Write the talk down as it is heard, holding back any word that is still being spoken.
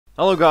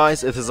Hello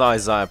guys, it is I,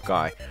 Zap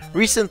Guy.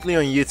 Recently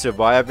on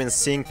YouTube I have been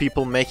seeing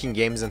people making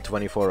games in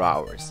 24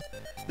 hours.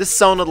 This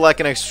sounded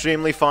like an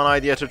extremely fun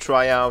idea to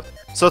try out,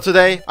 so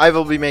today I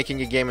will be making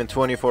a game in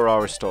 24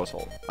 hours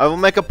total. I will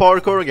make a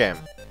parkour game.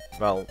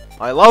 Well,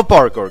 I love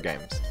parkour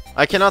games.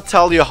 I cannot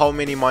tell you how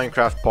many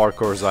Minecraft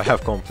parkours I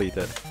have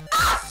completed.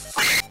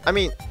 I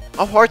mean,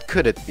 how hard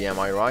could it be, am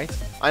I right?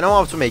 I know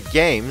how to make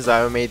games. I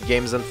have made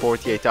games in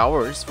 48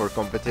 hours for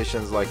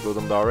competitions like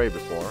Ludum Dare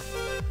before.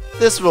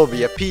 This will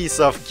be a piece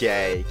of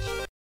cake.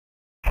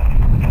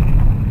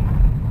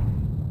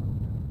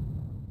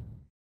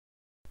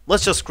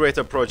 Let's just create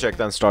a project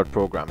and start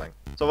programming.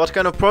 So what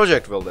kind of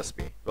project will this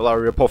be? Will I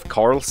rip off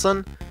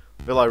Carlson?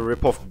 Will I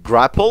rip off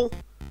Grapple?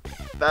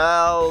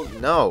 Well,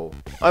 no.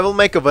 I will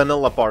make a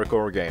vanilla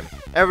parkour game.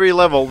 Every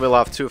level will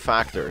have two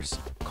factors,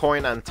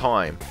 coin and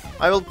time.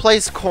 I will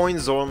place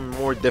coins on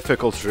more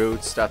difficult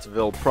routes that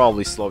will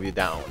probably slow you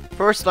down.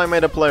 First, I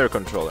made a player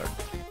controller.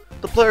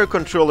 The player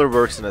controller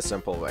works in a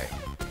simple way.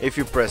 If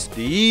you press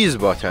these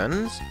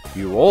buttons,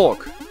 you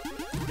walk.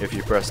 If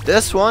you press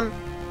this one,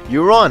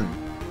 you run.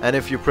 And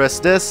if you press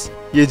this,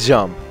 you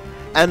jump.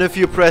 And if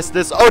you press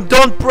this, oh,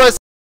 don't press!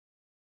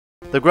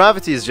 The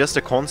gravity is just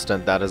a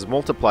constant that is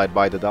multiplied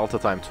by the delta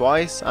time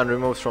twice and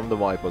removed from the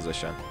Y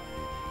position.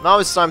 Now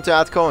it's time to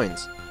add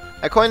coins.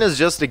 A coin is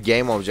just a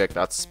game object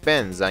that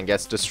spins and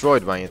gets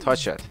destroyed when you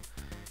touch it.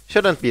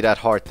 Shouldn't be that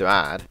hard to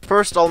add.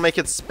 First, I'll make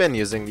it spin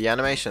using the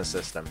animation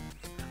system.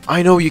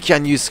 I know you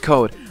can use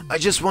code, I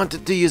just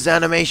wanted to use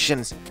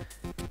animations.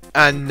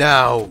 And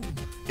now,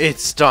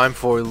 it's time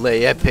for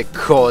the epic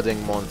coding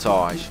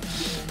montage.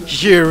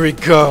 Here we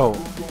go!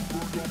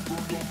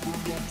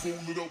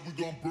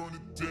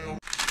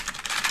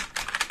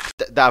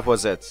 That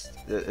was it.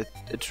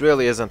 It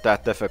really isn't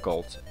that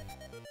difficult.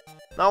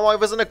 Now, I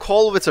was in a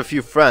call with a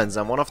few friends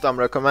and one of them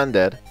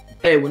recommended...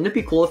 Hey, wouldn't it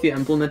be cool if you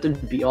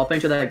implemented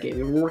b-hopping to that game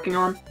you were working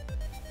on?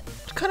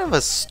 What kind of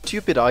a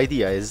stupid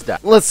idea is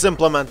that? Let's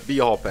implement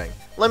b-hopping.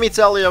 Let me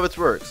tell you how it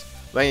works.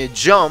 When you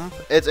jump,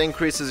 it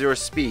increases your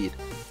speed.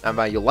 And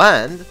when you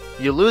land,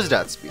 you lose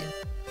that speed.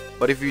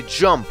 But if you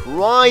jump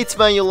right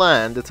when you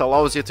land, it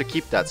allows you to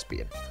keep that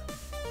speed.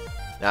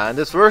 And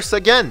it works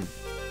again.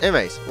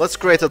 Anyways, let's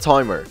create a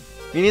timer.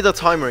 You need a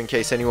timer in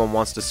case anyone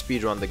wants to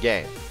speedrun the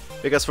game.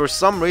 Because for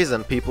some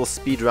reason, people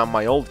speedrun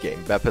my old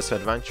game, Bepp's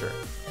Adventure.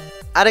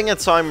 Adding a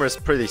timer is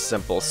pretty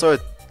simple, so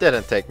it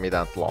didn't take me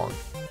that long.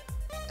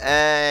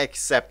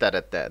 Except that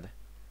it did.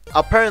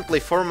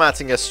 Apparently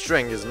formatting a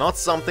string is not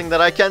something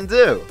that I can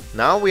do.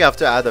 Now we have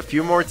to add a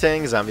few more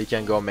things and we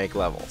can go make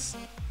levels.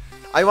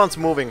 I want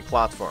moving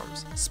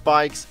platforms,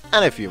 spikes,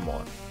 and a few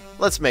more.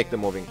 Let's make the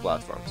moving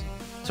platforms.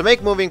 To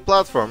make moving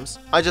platforms,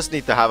 I just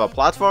need to have a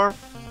platform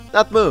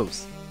that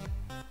moves.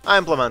 I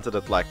implemented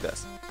it like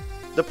this.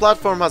 The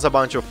platform has a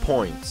bunch of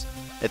points.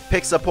 It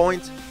picks a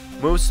point,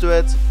 moves to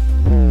it.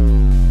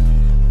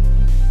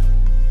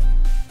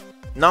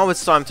 Now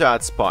it's time to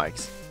add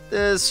spikes.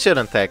 This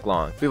shouldn't take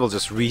long, we will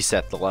just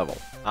reset the level.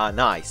 Ah,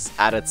 nice,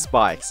 added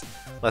spikes.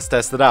 Let's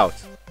test it out.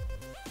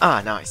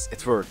 Ah, nice,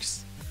 it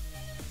works.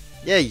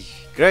 Yay,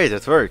 great,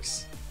 it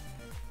works.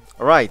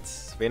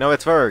 Alright, we know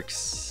it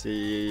works.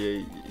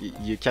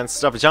 You can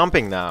stop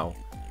jumping now.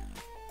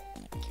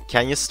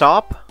 Can you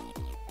stop?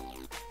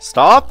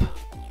 Stop?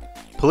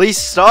 Please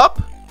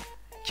stop?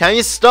 Can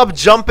you stop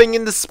jumping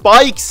in the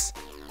spikes?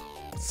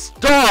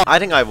 Stop! I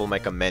think I will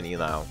make a menu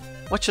now.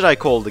 What should I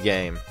call the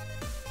game?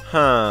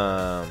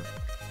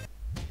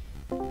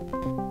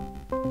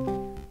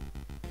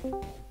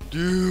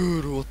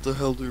 Dude, what the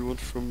hell do you want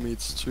from me?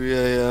 It's 3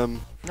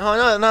 AM.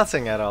 No,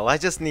 nothing at all. I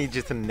just need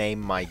you to name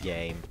my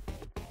game.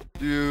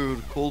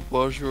 Dude, call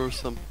Bajo or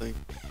something.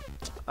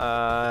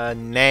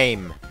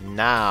 Name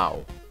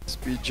now.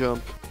 Speed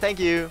jump. Thank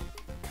you.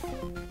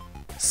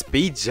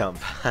 Speed jump.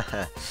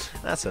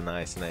 That's a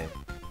nice name.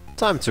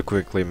 Time to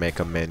quickly make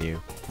a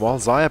menu. While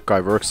Zayap Guy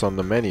works on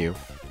the menu,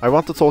 I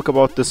want to talk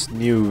about this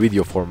new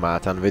video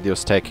format and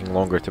videos taking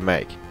longer to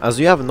make. As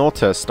you have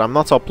noticed, I'm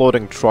not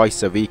uploading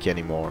twice a week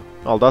anymore.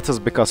 Well, that is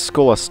because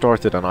school has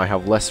started and I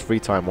have less free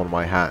time on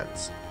my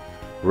hands.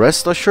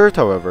 Rest assured,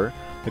 however,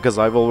 because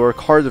I will work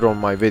harder on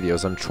my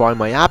videos and try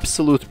my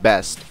absolute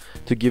best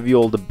to give you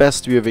all the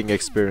best viewing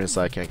experience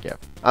I can give.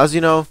 As you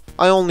know,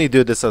 I only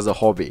do this as a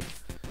hobby,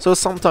 so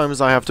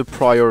sometimes I have to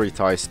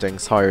prioritize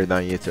things higher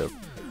than YouTube.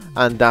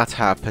 And that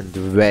happened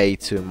way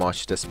too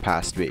much this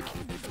past week.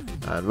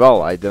 And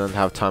well, I didn't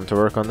have time to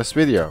work on this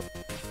video.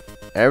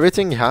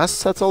 Everything has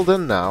settled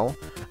in now,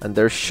 and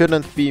there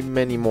shouldn't be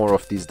many more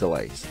of these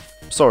delays.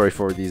 Sorry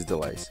for these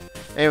delays.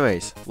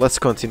 Anyways, let's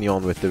continue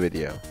on with the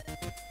video.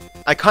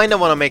 I kinda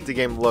wanna make the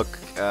game look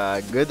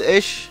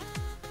good-ish,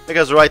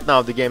 because right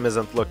now the game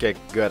isn't looking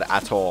good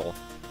at all.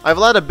 I've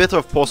added a bit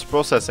of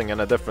post-processing in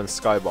a different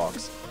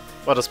skybox.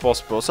 What is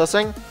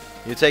post-processing?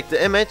 You take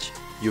the image,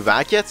 you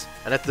vac it,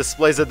 and it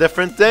displays a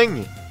different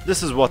thing.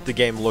 This is what the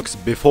game looks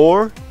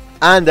before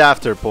and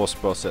after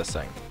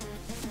post-processing.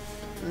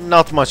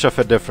 Not much of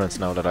a difference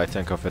now that I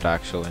think of it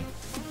actually.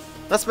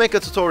 Let's make a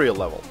tutorial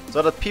level,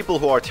 so that people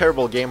who are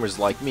terrible gamers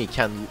like me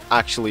can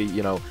actually,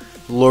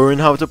 learn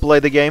how to play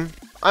the game?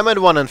 I made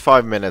one in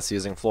 5 minutes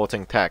using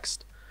floating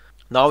text.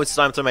 Now it's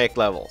time to make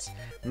levels.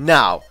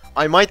 Now,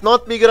 I might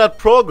not be good at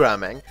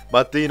programming,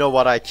 but do you know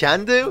what I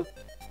can do?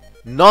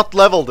 Not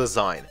level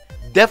design.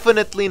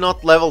 Definitely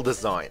not level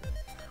design.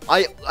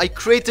 I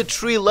created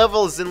 3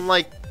 levels in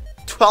like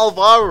 12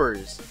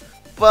 hours.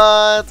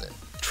 But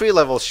 3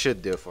 levels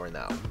should do for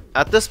now.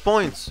 At this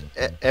point,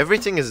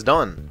 everything is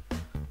done.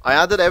 I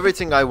added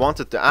everything I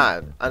wanted to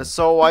add, and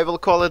so I will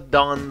call it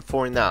done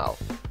for now.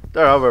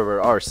 There,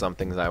 however, are some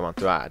things I want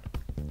to add.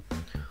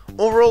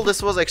 Overall,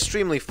 this was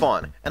extremely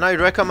fun, and I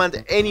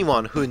recommend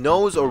anyone who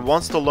knows or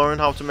wants to learn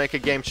how to make a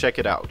game check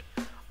it out.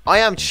 I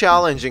am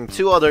challenging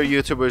 2 other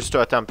YouTubers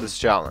to attempt this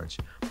challenge,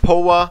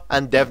 Poa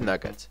and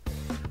DevNugget.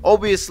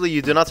 Obviously,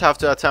 you do not have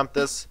to attempt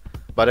this,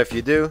 but if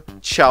you do,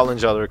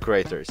 challenge other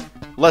creators.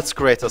 Let's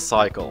create a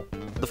cycle.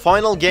 The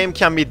final game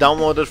can be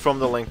downloaded from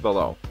the link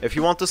below. If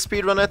you want to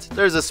speedrun it,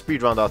 there's a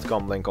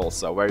speedrun.com link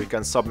also, where you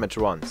can submit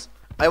runs.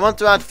 I want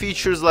to add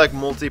features like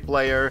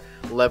multiplayer,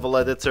 level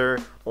editor,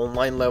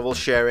 online level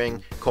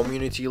sharing,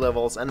 community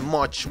levels, and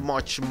much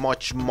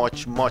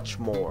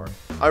more.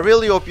 I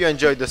really hope you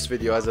enjoyed this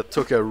video, as it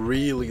took a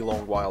really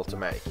long while to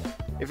make.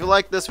 If you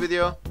liked this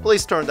video,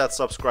 please turn that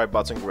subscribe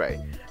button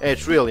grey.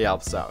 It really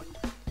helps out.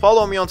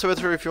 Follow me on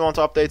Twitter if you want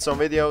updates on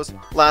videos.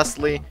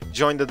 Lastly,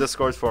 join the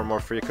Discord for more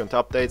frequent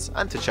updates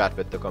and to chat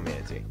with the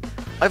community.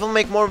 I will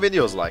make more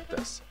videos like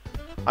this.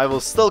 I will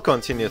still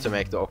continue to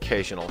make the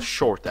occasional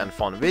short and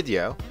fun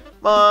video,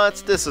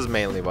 but this is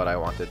mainly what I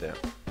want to do.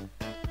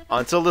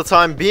 Until the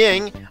time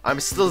being, I'm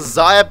still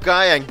Zayap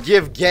Guy and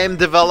give game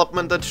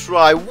development a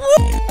try.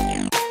 Woo!